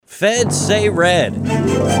Feds say red.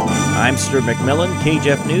 I'm Stuart McMillan,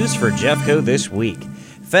 KJEF News for Jeffco This Week.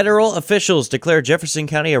 Federal officials declared Jefferson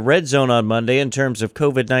County a red zone on Monday in terms of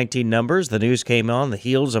COVID-19 numbers. The news came on the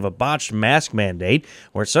heels of a botched mask mandate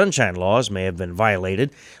where sunshine laws may have been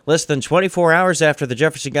violated. Less than 24 hours after the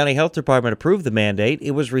Jefferson County Health Department approved the mandate,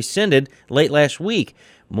 it was rescinded late last week.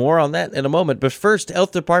 More on that in a moment, but first,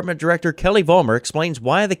 Health Department Director Kelly Vollmer explains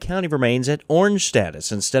why the county remains at orange status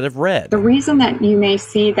instead of red. The reason that you may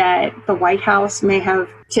see that the White House may have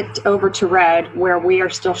tipped over to red where we are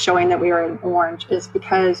still showing that we are in orange is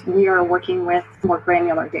because we are working with more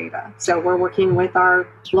granular data. So we're working with our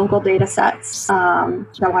local data sets.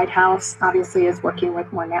 The White House obviously is working with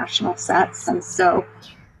more national sets, and so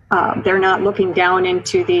they're not looking down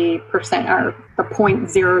into the percent or the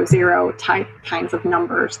 0.00 type kinds of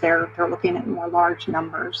numbers. They're looking at more large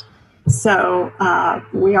numbers. So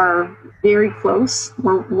we are very close.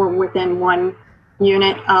 We're within one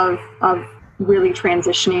unit of really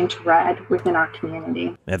transitioning to red within our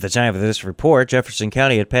community. At the time of this report, Jefferson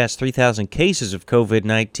County had passed 3,000 cases of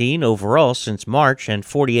COVID-19 overall since March and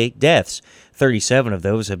 48 deaths. 37 of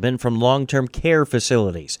those have been from long-term care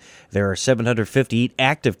facilities. There are 758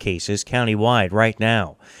 active cases countywide right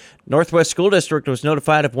now. Northwest School District was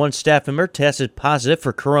notified of one staff member tested positive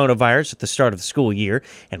for coronavirus at the start of the school year,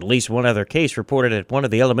 and at least one other case reported at one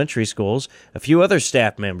of the elementary schools. A few other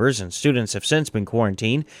staff members and students have since been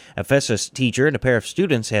quarantined. A Festus teacher and a pair of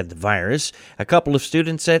students had the virus. A couple of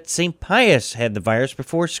students at St. Pius had the virus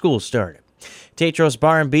before school started. Tetros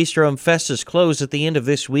Bar and Bistro in Festus closed at the end of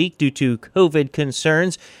this week due to COVID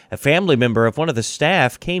concerns. A family member of one of the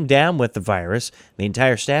staff came down with the virus. The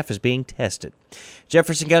entire staff is being tested.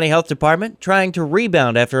 Jefferson County Health Department trying to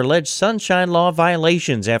rebound after alleged sunshine law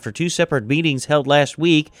violations after two separate meetings held last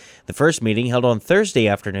week. The first meeting, held on Thursday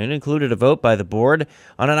afternoon, included a vote by the board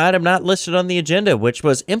on an item not listed on the agenda, which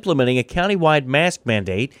was implementing a countywide mask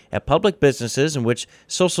mandate at public businesses in which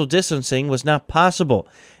social distancing was not possible.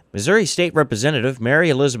 Missouri State Representative Mary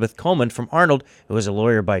Elizabeth Coleman from Arnold, who is a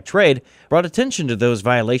lawyer by trade, brought attention to those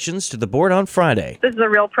violations to the board on Friday. This is a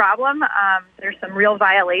real problem. There's some real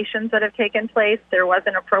violations that have taken place. There was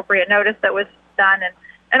an appropriate notice that was done.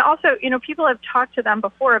 And also, people have talked to them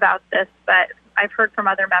before about this, but I've heard from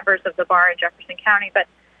other members of the bar in Jefferson County, but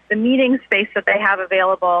the meeting space that they have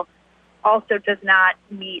available also does not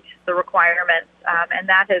meet the requirements, and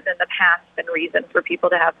that has in the past been reason for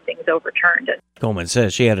people to have things overturned. Coleman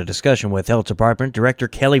says she had a discussion with Health Department Director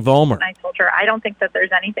Kelly Vollmer. I told her I don't think that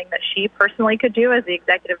there's anything that she personally could do as the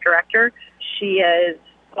executive director. She is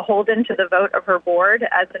beholden to the vote of her board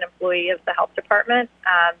as an employee of the Health Department.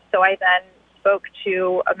 So I then spoke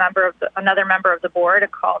to another member of the board,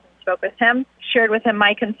 called and spoke with him, shared with him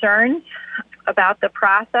my concerns about the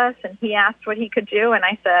process, and he asked what he could do, and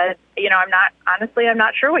I said, I'm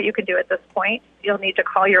not sure what you can do at this point. You'll need to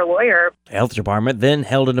call your lawyer. The Health Department then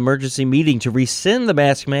held an emergency meeting to rescind the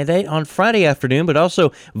mask mandate on Friday afternoon, but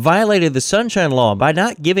also violated the sunshine law by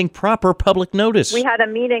not giving proper public notice. We had a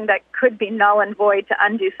meeting that could be null and void to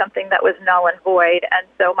undo something that was null and void, and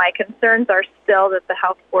so my concerns are still that the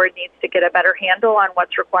health board needs to get a better handle on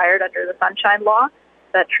what's required under the sunshine law,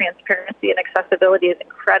 that transparency and accessibility is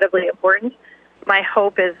incredibly important. My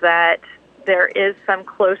hope is that there is some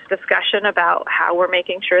close discussion about how we're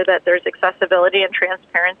making sure that there's accessibility and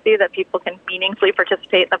transparency, that people can meaningfully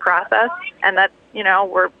participate in the process, and that,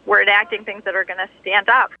 we're enacting things that are going to stand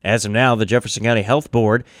up. As of now, the Jefferson County Health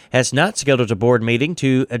Board has not scheduled a board meeting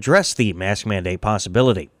to address the mask mandate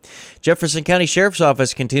possibility. Jefferson County Sheriff's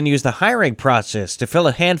Office continues the hiring process to fill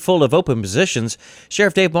a handful of open positions.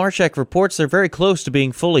 Sheriff Dave Marshak reports they're very close to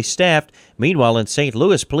being fully staffed. Meanwhile, in St.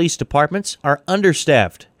 Louis, police departments are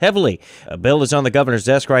understaffed heavily. A bill is on the governor's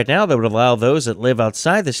desk right now that would allow those that live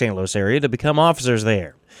outside the St. Louis area to become officers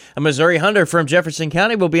there. A Missouri hunter from Jefferson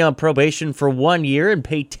County will be on probation for 1 year and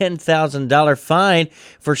pay $10,000 fine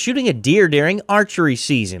for shooting a deer during archery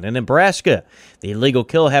season in Nebraska. The illegal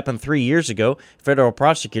kill happened 3 years ago. Federal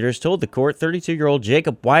prosecutors told the court 32-year-old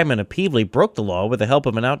Jacob Wyman of Peevely broke the law with the help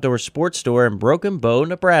of an outdoor sports store in Broken Bow,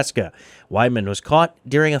 Nebraska. Wyman was caught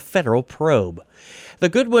during a federal probe. The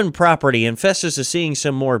Goodwin property in Festus is seeing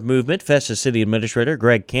some more movement. Festus City Administrator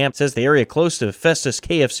Greg Camp says the area close to Festus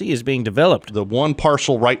KFC is being developed. The one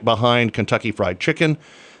parcel right behind Kentucky Fried Chicken,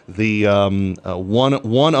 the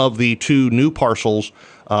one of the two new parcels,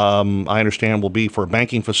 I understand, will be for a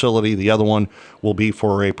banking facility. The other one will be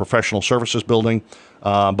for a professional services building.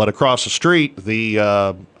 But across the street,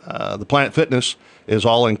 the Planet Fitness is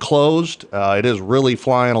all enclosed. It is really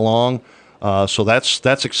flying along. So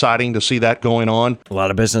that's exciting to see that going on. A lot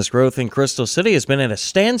of business growth in Crystal City has been at a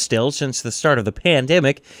standstill since the start of the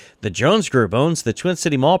pandemic. The Jones Group owns the Twin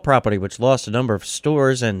City Mall property, which lost a number of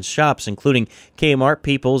stores and shops, including Kmart,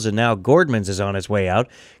 People's, and now Gordman's is on its way out.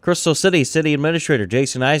 Crystal City City Administrator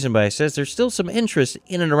Jason Eisenby says there's still some interest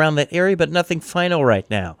in and around that area, but nothing final right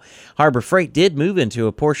now. Harbor Freight did move into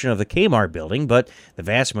a portion of the Kmart building, but the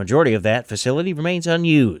vast majority of that facility remains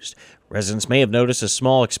unused. Residents may have noticed a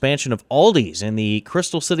small expansion of Aldi's in the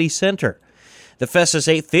Crystal City Center. The Festus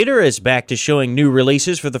 8 Theater is back to showing new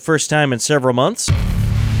releases for the first time in several months.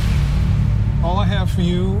 All I have for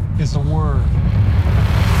you is a word.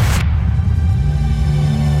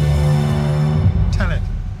 Tenet.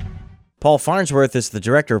 Paul Farnsworth is the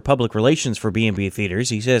director of public relations for B&B Theaters.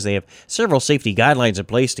 He says they have several safety guidelines in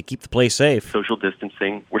place to keep the place safe. Social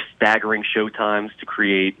distancing. We're staggering show times to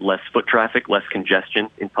create less foot traffic, less congestion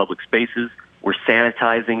in public spaces. We're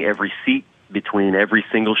sanitizing every seat between every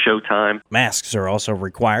single show time. Masks are also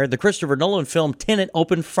required. The Christopher Nolan film Tenet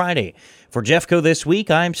opened Friday. For Jeffco This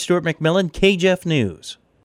Week, I'm Stuart McMillan, KJEF News.